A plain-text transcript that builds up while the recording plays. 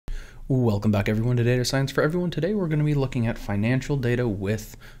Welcome back everyone to Data Science for Everyone. Today we're going to be looking at financial data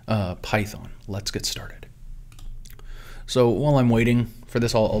with Python. Let's get started. So while I'm waiting for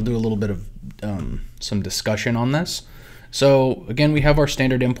this, I'll do a little bit of some discussion on this. So again, we have our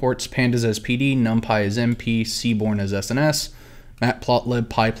standard imports, pandas as PD, numpy as MP, seaborn as SNS, matplotlib,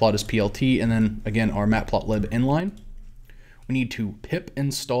 pyplot as PLT, and then again our matplotlib inline. We need to pip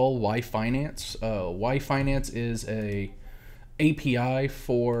install yfinance. Yfinance is a API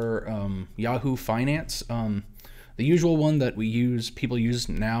for Yahoo Finance. The usual one that people use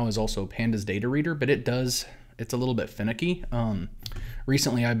now is also Pandas Data Reader, but it's a little bit finicky.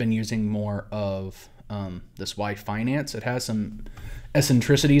 Recently I've been using more of this yfinance. It has some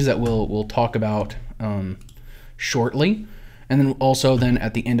eccentricities that we'll talk about shortly. And then also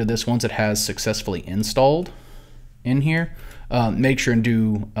at the end of this, once it has successfully installed in here, make sure and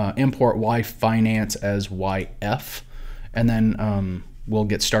do import yfinance as yf. And then we'll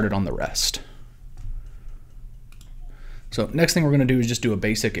get started on the rest. So next thing we're going to do is just do a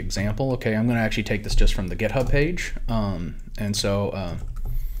basic example. Okay, I'm going to actually take this just from the GitHub page. And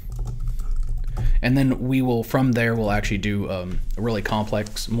then we will, from there, we'll actually do a really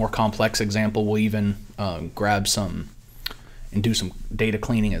more complex example. We'll even grab some and do some data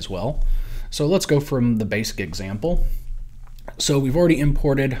cleaning as well. So let's go from the basic example. So we've already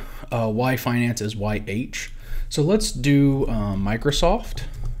imported yfinance as yh. So let's do Microsoft,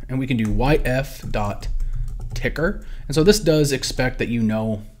 and we can do yf.ticker. And so this does expect that you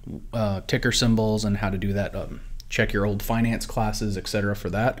know ticker symbols and how to do that. Check your old finance classes, etc. for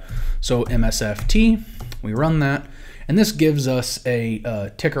that. So msft, we run that, and this gives us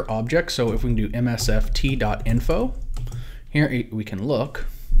a ticker object. So if we can do msft.info, here we can look,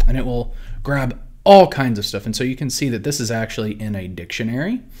 and it will grab all kinds of stuff. And so you can see that this is actually in a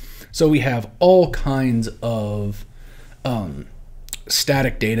dictionary. So we have all kinds of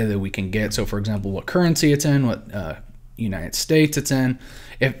static data that we can get. So for example, what currency it's in, what United States it's in,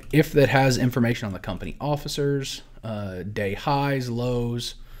 if that has information on the company officers, day highs,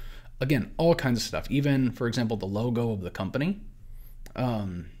 lows, again, all kinds of stuff. Even, for example, the logo of the company,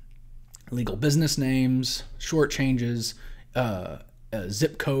 legal business names, short changes, a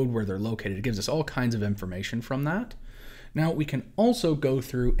zip code where they're located. It gives us all kinds of information from that. Now we can also go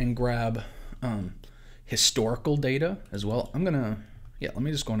through and grab historical data as well. let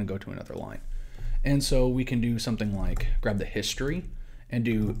me just go in and go to another line. And so we can do something like grab the history and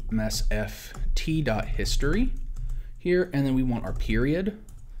do msft.history here. And then we want our period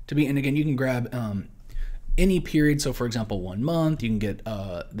to be, and again, you can grab any period. So for example, 1 month, you can get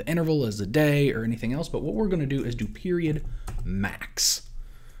the interval as a day or anything else. But what we're going to do is do period max.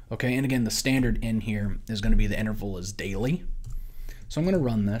 Okay, and again, the standard in here is going to be the interval is daily. So I'm going to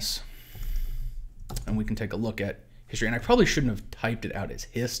run this, and we can take a look at history. And I probably shouldn't have typed it out as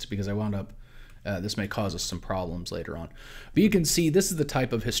hist because I wound up, this may cause us some problems later on. But you can see this is the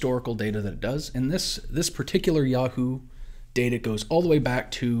type of historical data that it does. And this particular Yahoo data goes all the way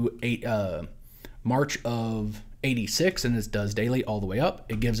back to March of '86, and this does daily all the way up.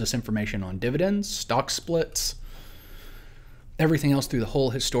 It gives us information on dividends, stock splits, everything else through the whole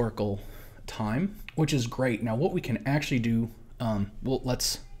historical time, which is great. Now what we can actually do, well,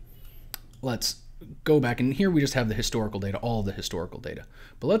 let's go back, and here we just have the historical data, all of the historical data.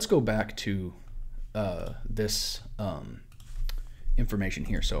 But let's go back to this information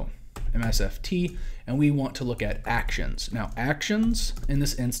here. So msft, and we want to look at actions. Now actions in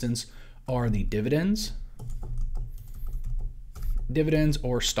this instance are the dividends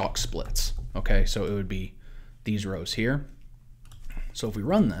or stock splits. Okay, so it would be these rows here. So if we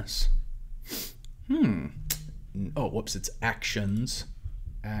run this, oh, whoops, it's actions,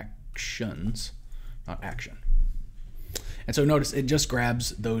 not action. And so notice it just grabs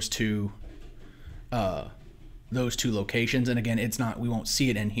those two locations. And again, we won't see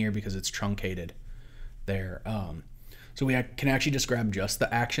it in here because it's truncated there. So we can actually just grab just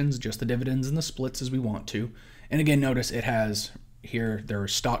the actions, just the dividends and the splits as we want to. And again, notice it has here, there are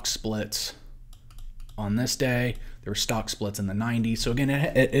stock splits on this day. There were stock splits in the 90s. So again,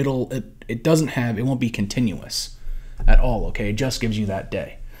 it won't be continuous at all. Okay, it just gives you that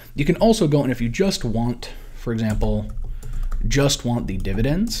day. You can also go, and if you just want, for example, just want the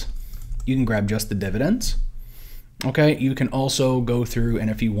dividends, you can grab just the dividends. Okay, you can also go through, and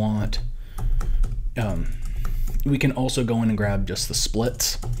if you want, we can also go in and grab just the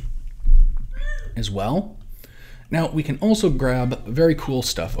splits as well. Now we can also grab very cool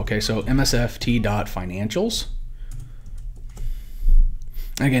stuff. Okay, so msft.financials.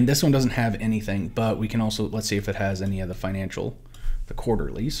 Again, this one doesn't have anything, but we can also, let's see if it has any of the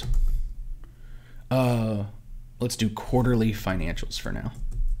quarterlies. Let's do quarterly financials for now.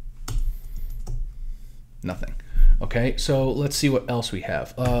 Nothing. Okay, so let's see what else we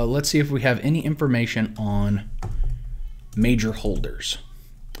have. Let's see if we have any information on major holders.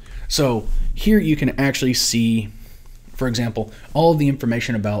 So here you can actually see, for example, all of the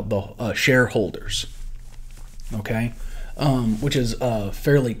information about the shareholders, okay, which is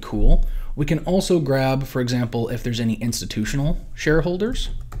fairly cool. We can also grab, for example, if there's any institutional shareholders.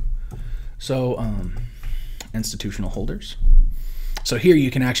 So institutional holders. So here you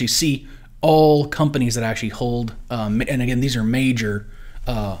can actually see all companies that actually hold, and again, these are major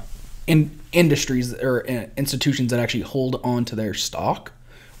industries or institutions that actually hold on to their stock,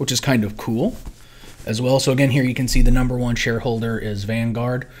 which is kind of cool as well. So again, here you can see the #1 shareholder is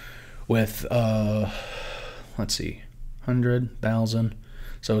Vanguard with, let's see, 100,000.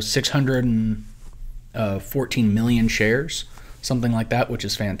 So 614 million shares, something like that, which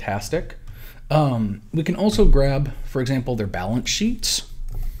is fantastic. We can also grab, for example, their balance sheets.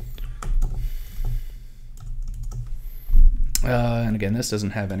 And again, this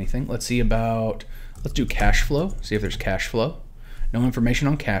doesn't have anything. Let's do cash flow, see if there's cash flow. No information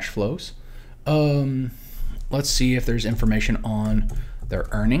on cash flows. Let's see if there's information on their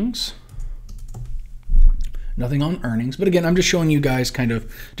earnings. Nothing on earnings, but again, I'm just showing you guys kind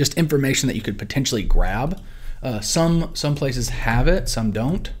of just information that you could potentially grab. Some places have it, some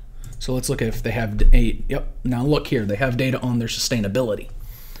don't. So let's look at if they have now look here, they have data on their sustainability.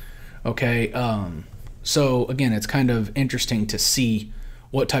 Okay, so again, it's kind of interesting to see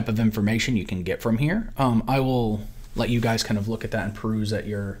what type of information you can get from here. I will let you guys kind of look at that and peruse at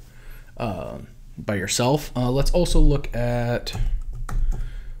your by yourself. Let's also look at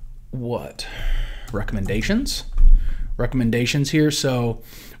what recommendations here. So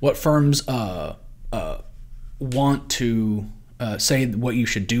what firms want to say what you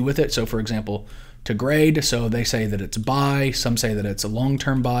should do with it. So for example, to grade, so they say that it's buy, some say that it's a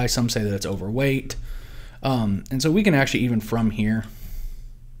long-term buy, some say that it's overweight. And so we can actually, even from here,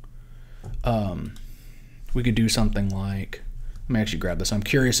 we could do something like, let me actually grab this. I'm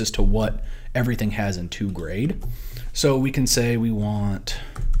curious as to what everything has in to grade. So we can say we want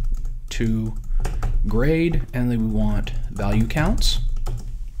to grade, and then we want value counts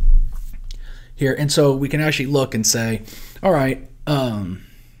here. And so we can actually look and say, all right,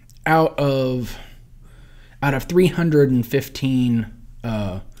 out of 315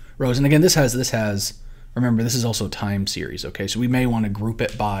 rows, and again, this has, remember, this is also time series, okay? So we may want to group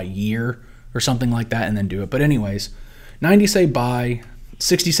it by year or something like that and then do it. But anyways, 90 say buy,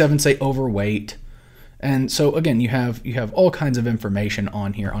 67 say overweight. And so again, you have all kinds of information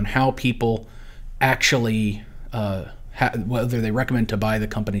on here on how people actually, whether they recommend to buy the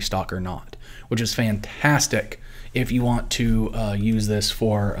company stock or not, which is fantastic if you want to use this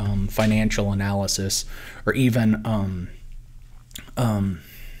for financial analysis, or even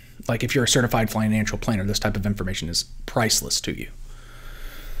like if you're a certified financial planner, this type of information is priceless to you.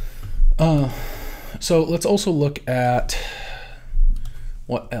 So let's also look at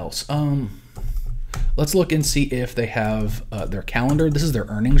what else. Let's look and see if they have their calendar. This is their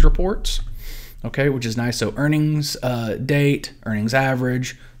earnings reports, okay, which is nice. So earnings date, earnings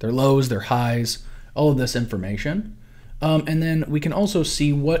average, their lows, their highs, all of this information. And then we can also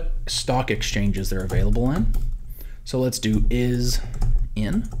see what stock exchanges they're available in. So let's do is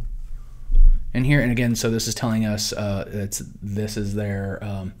in. And here, and again, so this is telling us this is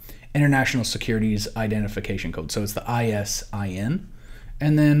their International Securities Identification Code. So it's the ISIN.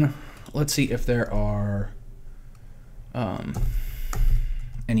 And then let's see if there are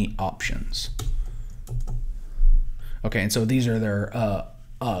any options. Okay, and so these are their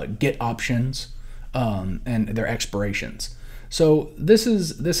get options and their expirations. So this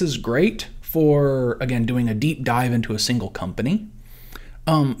is great for, again, doing a deep dive into a single company.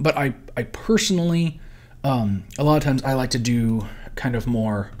 But I personally, a lot of times I like to do kind of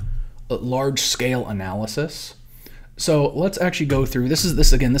more large scale analysis. So let's actually go through, this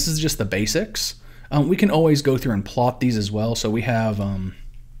is just the basics. We can always go through and plot these as well. So we have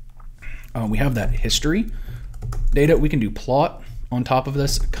that history data. We can do plot on top of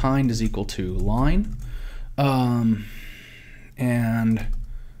this. Kind is equal to line. And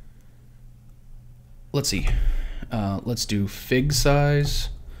let's see. Let's do fig size,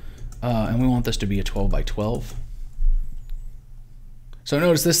 and we want this to be a 12 by 12. So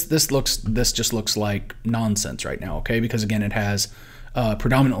notice this just looks like nonsense right now, okay? Because again, it has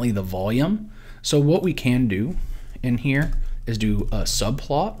predominantly the volume. So what we can do in here is do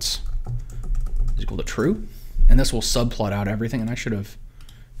subplots is equal to true, and this will subplot out everything. And I should have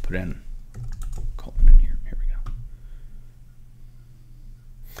put in colon in here. Here we go.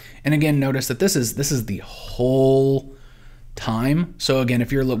 And again, notice that this is the whole time. So again,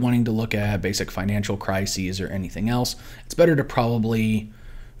 if you're wanting to look at basic financial crises or anything else, it's better to probably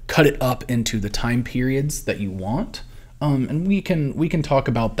cut it up into the time periods that you want. And we can talk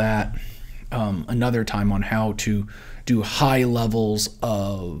about that another time on how to do high levels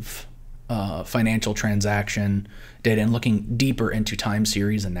of financial transaction data and looking deeper into time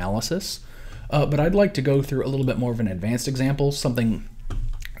series analysis. But I'd like to go through a little bit more of an advanced example, something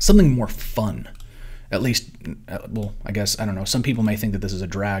more fun. At least, well, I guess, I don't know. Some people may think that this is a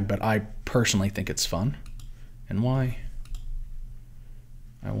drag, but I personally think it's fun. And why?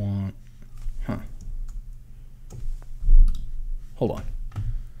 I want, hold on.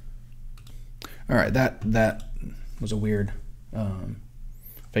 All right, that was a weird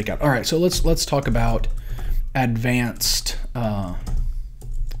fake out. All right, so let's talk about advanced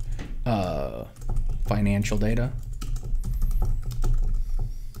financial data.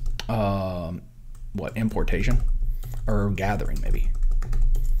 What, importation or gathering maybe.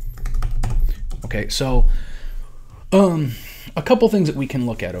 Okay, so a couple things that we can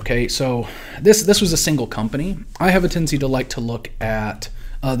look at. Okay, so this was a single company. I have a tendency to like to look at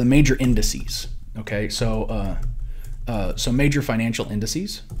the major indices. Okay, so so major financial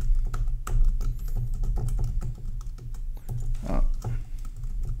indices.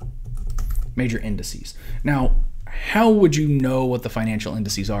 Major indices. Now, how would you know what the financial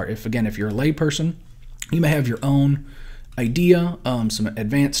indices are? If you're a layperson, you may have your own idea, some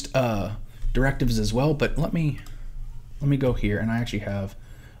advanced directives as well. But let me go here, and I actually have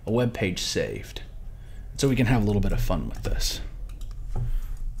a web page saved, so we can have a little bit of fun with this.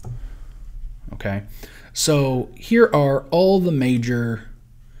 Okay, so here are all the major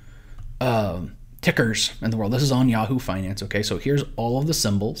tickers in the world. This is on Yahoo Finance. Okay, so here's all of the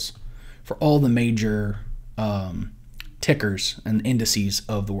symbols for all the major tickers and indices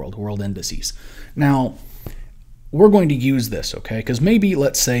of the world indices. Now, we're going to use this, okay, because maybe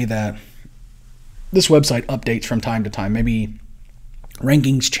let's say that this website updates from time to time. Maybe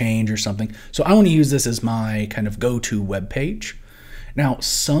rankings change or something. So I want to use this as my kind of go-to web page. Now,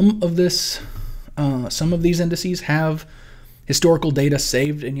 some of these indices have historical data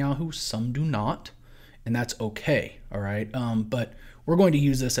saved in Yahoo. Some do not, and that's okay. All right, but we're going to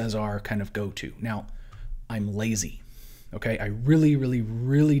use this as our kind of go-to. Now, I'm lazy. Okay, I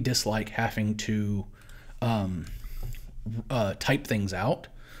really dislike having to type things out.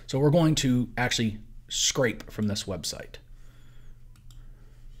 So we're going to actually scrape from this website.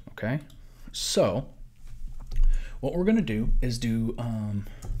 Okay, so what we're going to do is do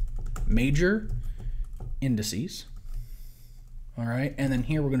major indices. All right, and then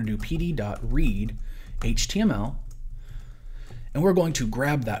here we're going to do pd.read HTML, and we're going to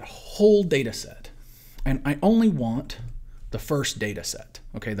grab that whole data set. And I only want the first data set,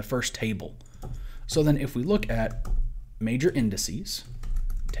 okay, the first table. So then if we look at major indices,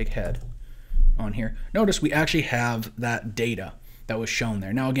 take head on here, notice we actually have that data that was shown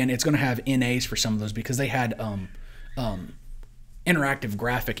there. Now again, it's going to have NAs for some of those because they had interactive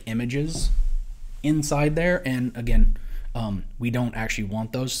graphic images inside there, and again, we don't actually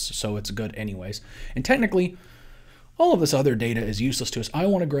want those, so it's good anyways. And technically, all of this other data is useless to us. I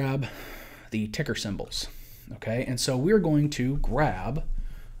want to grab the ticker symbols, okay? And so we're going to grab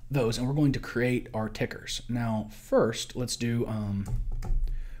those, and we're going to create our tickers. Now, first, let's do,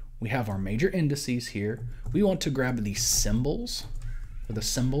 we have our major indices here. We want to grab the symbols, or the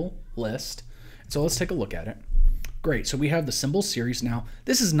symbol list. So let's take a look at it. Great, so we have the symbol series. Now,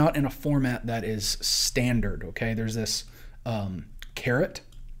 this is not in a format that is standard, okay? There's this caret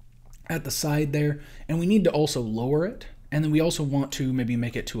at the side there, and we need to also lower it, and then we also want to maybe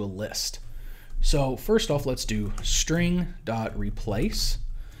make it to a list. So first off, let's do string.replace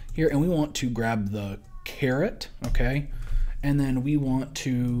here, and we want to grab the caret, okay? And then we want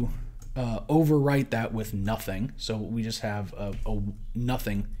to overwrite that with nothing. So we just have a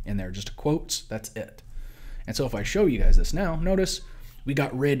nothing in there, just quotes, that's it. And so if I show you guys this now, notice we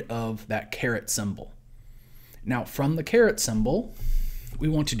got rid of that caret symbol. Now from the caret symbol, we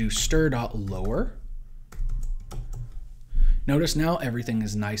want to do stir.lower. Notice now everything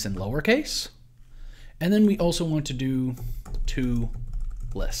is nice and lowercase. And then we also want to do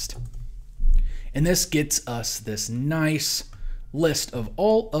toList. And this gets us this nice list of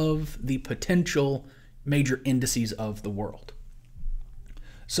all of the potential major indices of the world.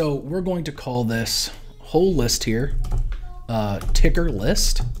 So we're going to call this whole list here ticker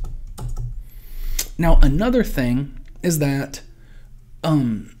list. Now another thing is that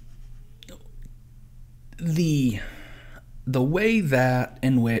the way that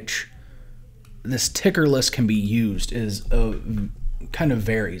in which this ticker list can be used is kind of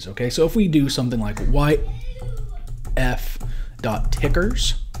varies. Okay, so if we do something like YF dot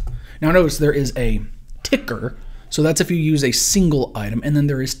tickers. Now notice there is a ticker, so that's if you use a single item, and then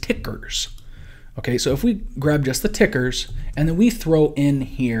there is tickers. Okay, so if we grab just the tickers, and then we throw in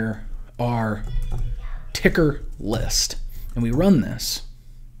here our ticker list, and we run this,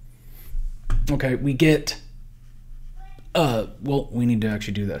 okay, we get, well, we need to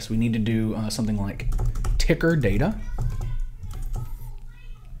actually do this. We need to do something like ticker data.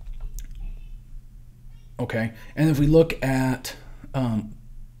 Okay, and if we look at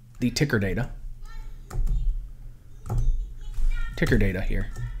the ticker data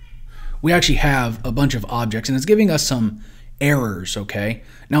here, we actually have a bunch of objects, and it's giving us some errors. Okay,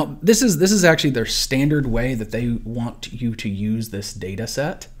 now this is actually their standard way that they want you to use this data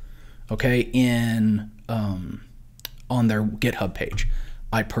set. Okay, in on their GitHub page.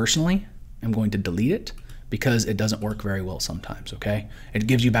 I personally am going to delete it because it doesn't work very well sometimes. Okay, it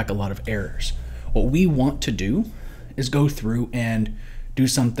gives you back a lot of errors. What we want to do is go through and do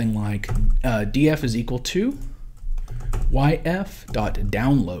something like df is equal to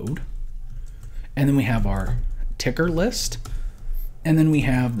yf.download, and then we have our ticker list, and then we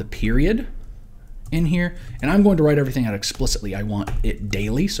have the period in here, and I'm going to write everything out explicitly. I want it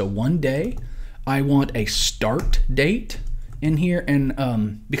daily, so 1 day. I want a start date in here,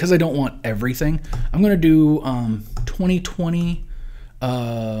 and because I don't want everything, I'm going to do 2020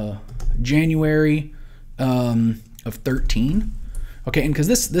 January of 13. Okay, and because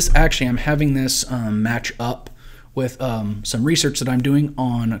this actually, I'm having this match up with some research that I'm doing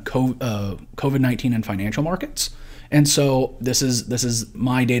on COVID-19 and financial markets. And so this is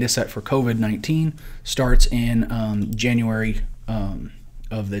my data set for COVID-19, starts in January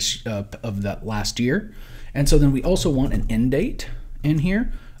of that last year. And so then we also want an end date in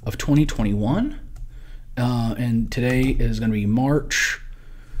here of 2021. And today is going to be March,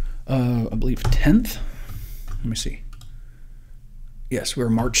 I believe 10th. Let me see. Yes, we're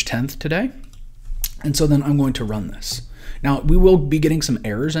March 10th today. And so then I'm going to run this. Now we will be getting some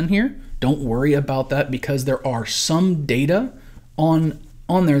errors in here. Don't worry about that because there are some data on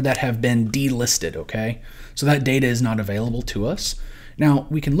there that have been delisted, okay? So that data is not available to us. Now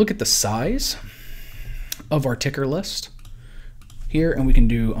we can look at the size of our ticker list here, and we can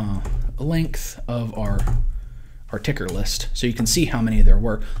do a length of our ticker list so you can see how many there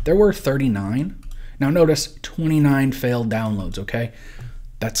were. There were 39. Now notice 29 failed downloads, okay?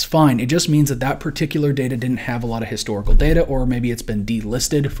 That's fine. It just means that that particular data didn't have a lot of historical data, or maybe it's been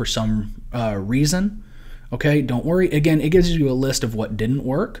delisted for some reason. Okay, don't worry. Again, it gives you a list of what didn't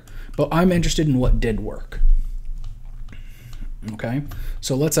work, but I'm interested in what did work. Okay,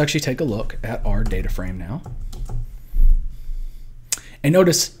 so let's actually take a look at our data frame now. And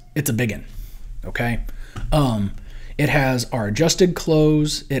notice it's a big one, okay? It has our adjusted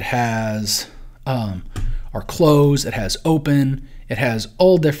close, it has our close, it has open, it has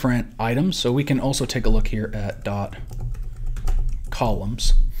all different items. So we can also take a look here at dot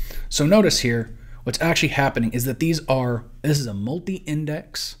columns. So notice here, what's actually happening is that this is a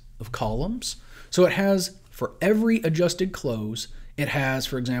multi-index of columns. So it has, for every adjusted close, it has,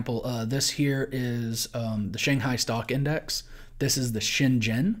 for example, this here is the Shanghai stock index. This is the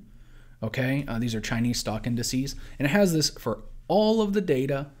Shenzhen, okay? These are Chinese stock indices. And it has this for all of the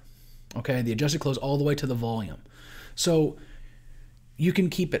data, okay? The adjusted close all the way to the volume. So you can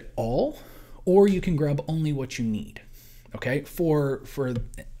keep it all, or you can grab only what you need, okay? For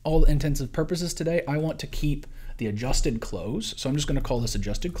all intensive purposes today, I want to keep the adjusted close. So I'm just gonna call this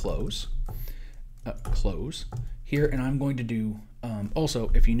adjusted close, close here. And I'm going to do, also,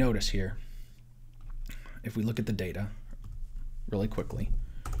 if you notice here, if we look at the data really quickly,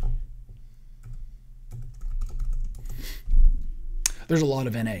 there's a lot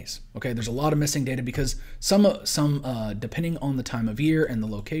of NAs, okay? There's a lot of missing data because some depending on the time of year and the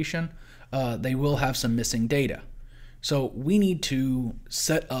location, they will have some missing data. So we need to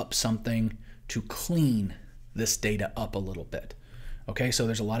set up something to clean this data up a little bit. Okay, so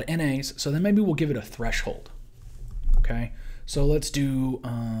there's a lot of NAs, so then maybe we'll give it a threshold. Okay, so let's do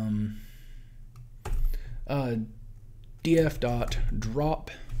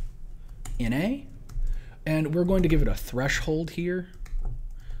df.drop NA, and we're going to give it a threshold here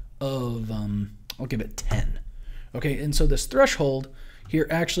of, I'll give it 10. Okay, and so this threshold here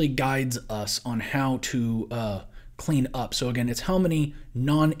actually guides us on how to clean up. So again, it's how many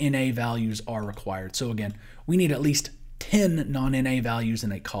non-NA values are required. So again, we need at least 10 non-NA values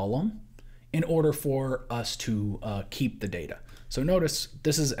in a column in order for us to keep the data. So notice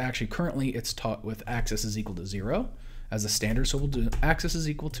this is actually currently it's taught with axis is equal to 0 as a standard. So we'll do axis is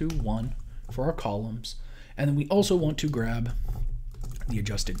equal to 1 for our columns. And then we also want to grab the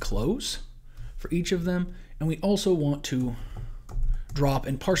adjusted close for each of them. And we also want to drop,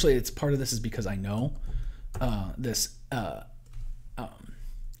 and partially it's part of this is because I know this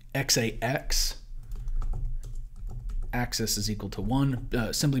XAX axis is equal to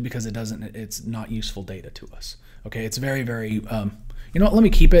 1 simply because it's not useful data to us. Okay, it's very, very, you know what, let me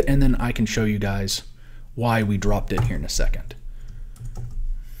keep it and then I can show you guys why we dropped it here in a second.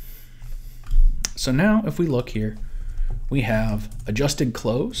 So now if we look here, we have adjusted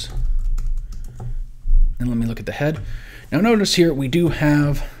close, and let me look at the head. Now notice here we do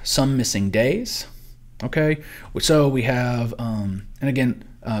have some missing days. Okay, so we have, and again,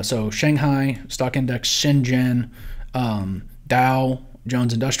 so Shanghai Stock Index, Shenzhen, Dow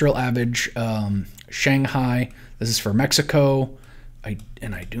Jones Industrial Average, Shanghai. This is for Mexico. I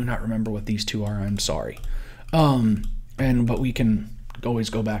do not remember what these two are. I'm sorry. But we can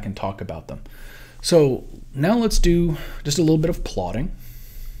always go back and talk about them. So now let's do just a little bit of plotting.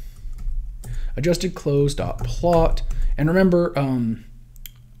 Adjusted close dot plot, and remember, I'm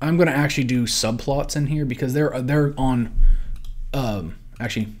going to actually do subplots in here because they're on.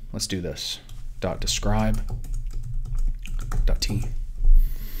 Actually, let's do this. Dot describe. Dot t.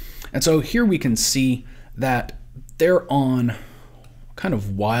 And so here we can see that they're on kind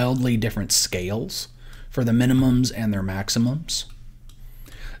of wildly different scales for the minimums and their maximums.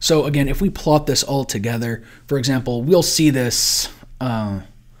 So again, if we plot this all together, for example, we'll see this,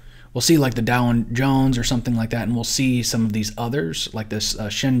 we'll see like the Dow Jones or something like that, and we'll see some of these others like this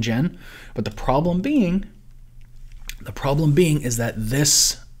Shenzhen. But the problem being is that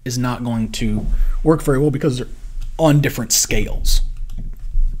this is not going to work very well because they're on different scales.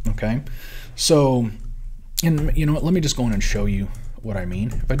 Okay, so, and you know what, let me just go in and show you what I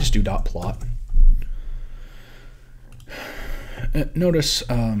mean. If I just do dot plot, notice,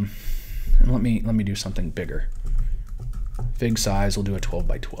 and let me do something bigger. Fig size, we'll do a 12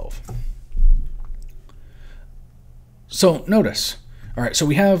 by 12. So notice, all right, so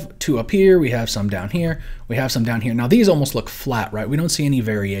we have two up here, we have some down here, we have some down here. Now these almost look flat, right? We don't see any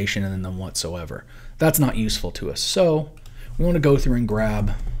variation in them whatsoever. That's not useful to us. So we want to go through and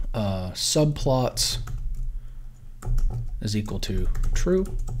grab subplots is equal to true.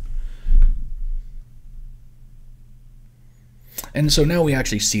 And so now we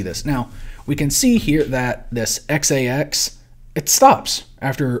actually see this. Now we can see here that this XAX, it stops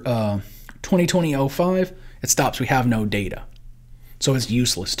after 2020-05. It stops. We have no data, so it's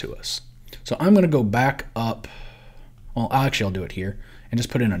useless to us. So I'm going to go back up. Well, actually, I'll do it here and just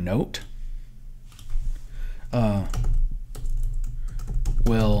put in a note.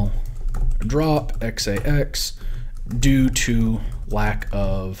 Will drop XAX due to lack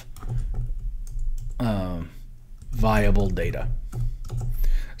of viable data.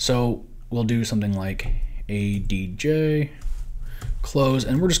 So we'll do something like ADJ close,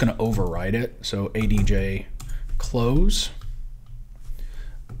 and we're just going to override it. So ADJ close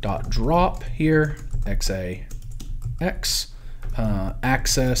dot drop here, XAX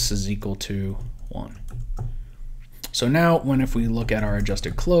access is equal to 1. So now if we look at our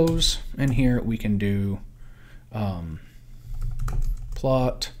adjusted close in here, we can do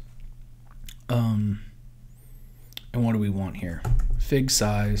plot, and what do we want here? Fig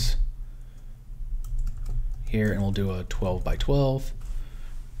size here, and we'll do a 12 by 12.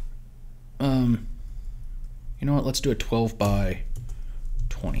 You know what, let's do a 12 by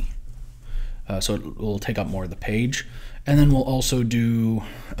 20. So it will take up more of the page. And then we'll also do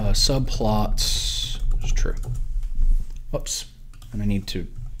subplots is true. Whoops, and I need to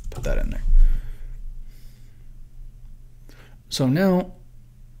put that in there. So now,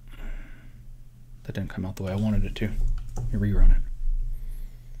 that didn't come out the way I wanted it to. Let me rerun it.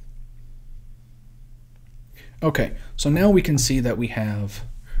 Okay, so now we can see that we have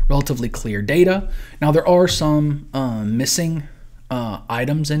relatively clear data. Now there are some missing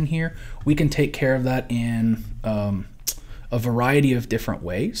items in here. We can take care of that in a variety of different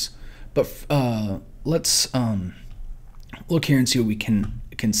ways. But let's look here and see what we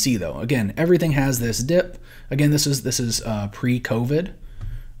can see though. Again, everything has this dip. Again, this is pre-COVID.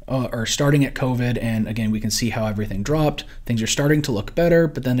 Or starting at COVID, and again we can see how everything dropped. Things are starting to look better,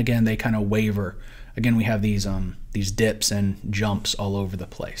 but then again they kind of waver. Again, we have these dips and jumps all over the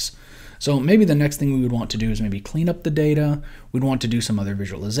place. So maybe the next thing we would want to do is maybe clean up the data. We'd want to do some other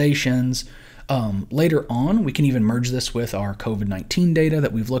visualizations. Later on, we can even merge this with our COVID-19 data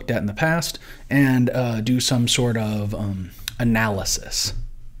that we've looked at in the past and do some sort of analysis.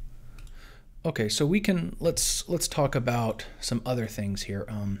 Okay, so we can let's talk about some other things here.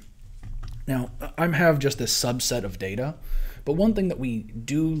 Now, I have just this subset of data, but one thing that we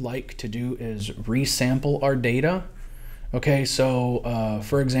do like to do is resample our data. Okay, so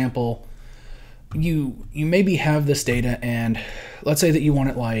for example, you maybe have this data, and let's say that you want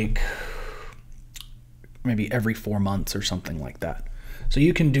it like maybe every 4 months or something like that. So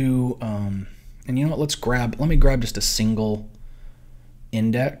you can do, and you know what, let me grab just a single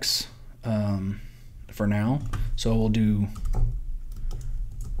index for now. So we'll do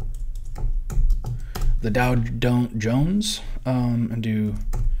the Dow Jones and do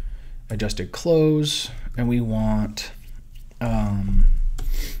adjusted close, and we want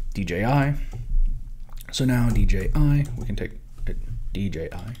DJI. So now DJI, we can take DJI.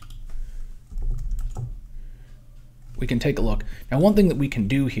 We can take a look. Now one thing that we can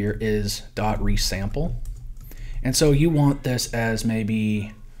do here is dot resample. And so you want this as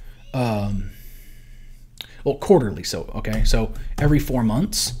maybe, well, quarterly. So, okay, so every 4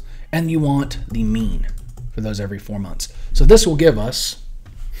 months, and you want the mean for those every 4 months. So this will give us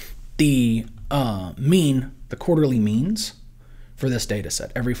the mean, the quarterly means for this data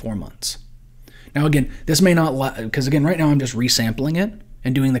set every 4 months. Now again, this may not, because again, right now I'm just resampling it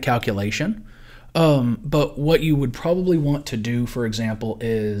and doing the calculation. But what you would probably want to do, for example,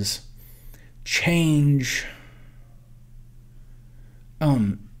 is change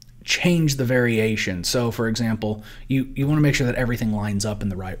the variation. So for example, you want to make sure that everything lines up in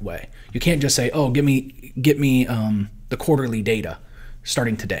the right way. You can't just say, oh, get me the quarterly data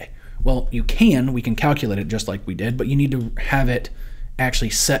starting today. Well, we can calculate it just like we did, but you need to have it actually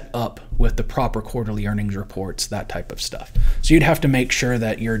set up with the proper quarterly earnings reports, that type of stuff. So you'd have to make sure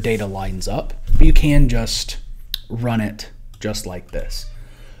that your data lines up, but you can just run it just like this.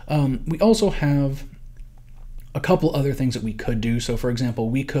 We also have a couple other things that we could do. So for example,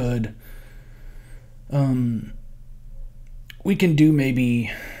 we can do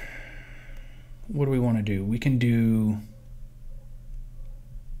maybe, what do we want to do? We can do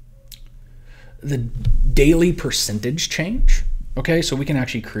the daily percentage change. Okay, so we can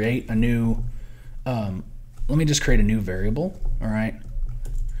actually create a new, let me just create a new variable, all right?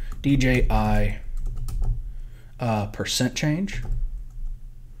 DJI percent change.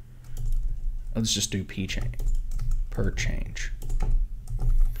 Let's just do P change, per change.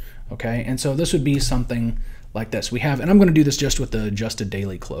 Okay, and so this would be something like this. We have, and I'm gonna do this just with the adjusted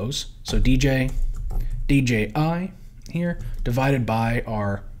daily close. So DJI here, divided by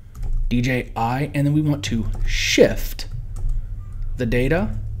our DJI, and then we want to shift the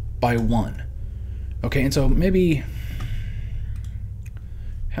data by 1. Okay, and so maybe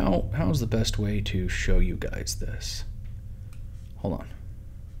how's the best way to show you guys this? Hold on.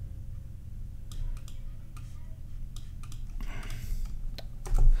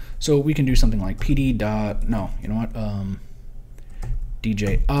 So we can do something like PD dot, no, you know what?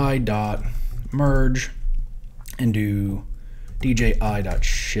 DJI dot merge and do DJI dot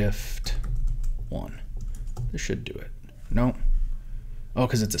shift 1. This should do it. No. Oh,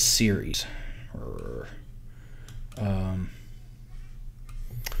 because it's a series.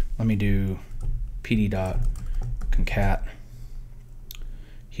 Let me do PD dot concat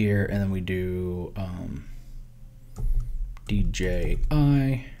here, and then we do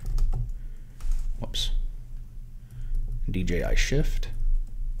DJI. Whoops. DJI shift.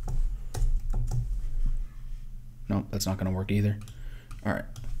 No, that's not going to work either. All right.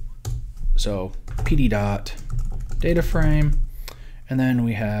 So PD dot data frame. And then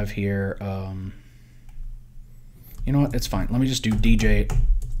we have here, you know what, it's fine. Let me just do DJI.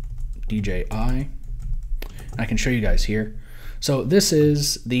 I can show you guys here. So this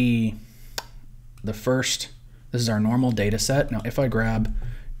is the first, this is our normal data set. Now if I grab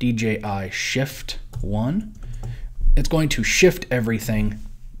DJI shift 1, it's going to shift everything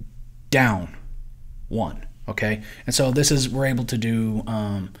down 1, okay? And so this is, we're able to do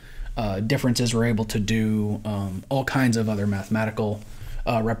differences, we're able to do all kinds of other mathematical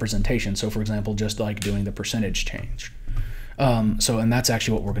representations. So for example, just like doing the percentage change. And that's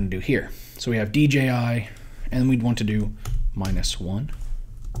actually what we're going to do here. So we have DJI, and we'd want to do -1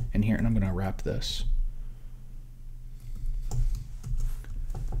 in here, and I'm going to wrap this.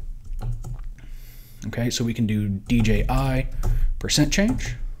 Okay, so we can do DJI percent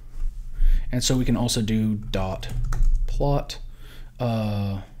change, and so we can also do dot plot.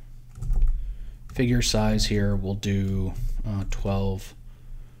 Figure size here, we'll do 12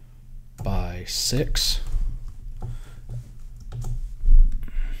 by 6.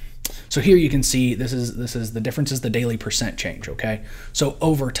 So here you can see this is the difference is the daily percent change, okay? So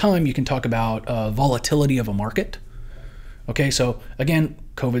over time you can talk about volatility of a market. Okay, so again,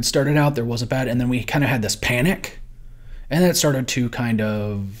 COVID started out, there wasn't bad, and then we kind of had this panic, and then it started to kind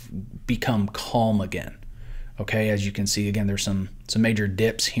of become calm again. Okay, as you can see, again, there's some major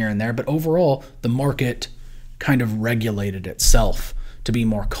dips here and there, but overall, the market kind of regulated itself to be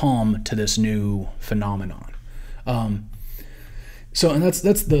more calm to this new phenomenon. And that's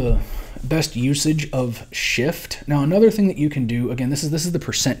the best usage of shift. Now, another thing that you can do, again, this is the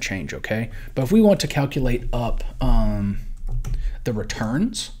percent change, okay? But if we want to calculate up the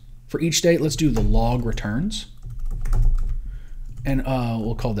returns for each day, let's do the log returns. And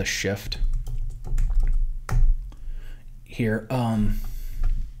we'll call this shift here.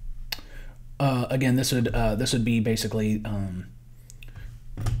 Again, this would be basically,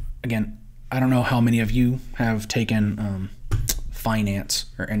 again, I don't know how many of you have taken finance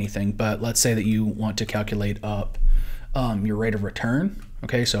or anything, but let's say that you want to calculate up your rate of return.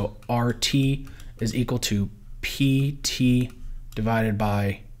 Okay, so RT is equal to PT divided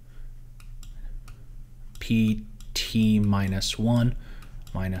by PT minus 1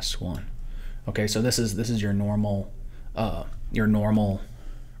 minus 1. Okay, so this is your normal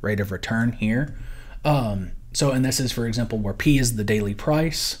rate of return here. And this is, for example, where P is the daily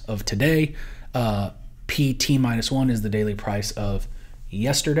price of today, PT minus 1 is the daily price of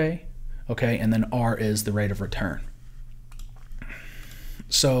yesterday, okay, and then R is the rate of return.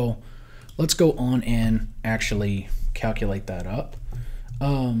 So let's go on and actually calculate that up.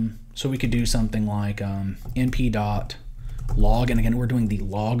 So we could do something like np dot log, and again, we're doing the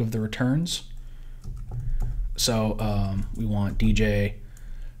log of the returns. So we want dj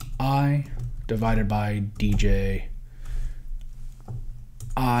I divided by dj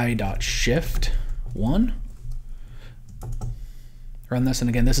I dot shift 1. Run this, and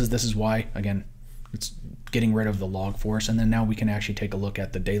again, this is why, again, it's getting rid of the log for us, and then now we can actually take a look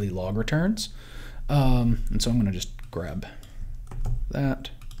at the daily log returns. And so I'm going to just grab that,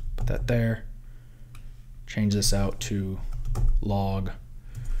 put that there, change this out to log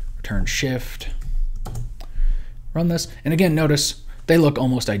return shift, run this, and again, notice they look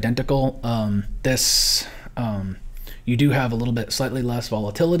almost identical. You do have a little bit slightly less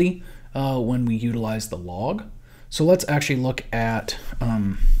volatility when we utilize the log. So let's actually look at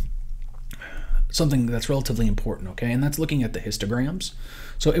something that's relatively important, okay? And that's looking at the histograms.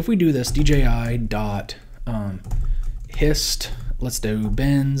 So if we do this, dji dot hist, let's do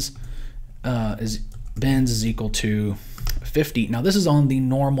bins is equal to 50. Now this is on the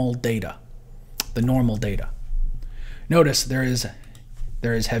normal data. The normal data. Notice there is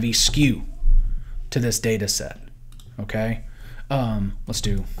heavy skew to this data set. Okay, let's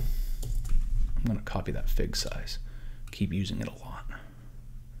do. I'm going to copy that fig size. Keep using it a lot.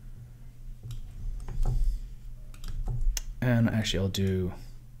 And actually, I'll do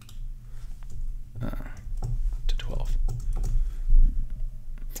to 12.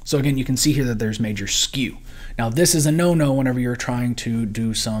 So again, you can see here that there's major skew. Now this is a no-no whenever you're trying to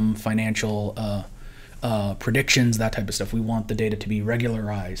do some financial predictions, that type of stuff. We want the data to be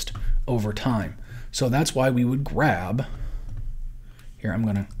regularized over time. So that's why we would grab, here I'm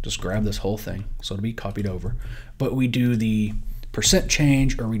gonna just grab this whole thing so it'll be copied over, but we do the percent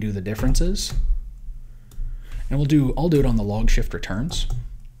change or we do the differences. And I'll do it on the log shift returns.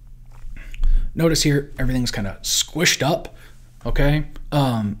 Notice here, everything's kind of squished up, okay?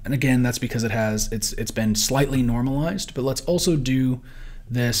 And again, that's because it's been slightly normalized, but let's also do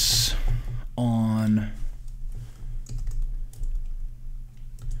this on,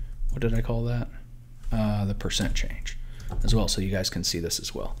 what did I call that? The percent change as well, so you guys can see this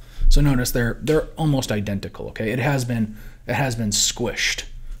as well. So notice they're almost identical, okay? It has been squished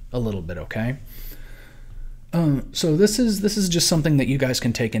a little bit, okay? So this is just something that you guys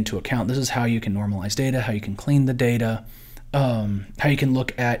can take into account. This is how you can normalize data, how you can clean the data, how you can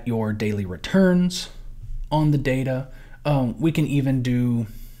look at your daily returns on the data. We can even do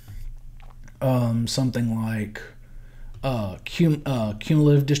something like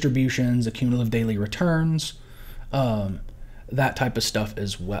cumulative distributions, cumulative daily returns, that type of stuff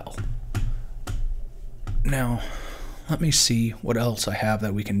as well. Now, let me see what else I have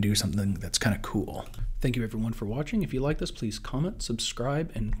that we can do something that's kind of cool. Thank you everyone for watching. If you like this, please comment,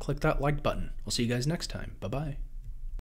 subscribe, and click that like button. I'll see you guys next time. Bye-bye.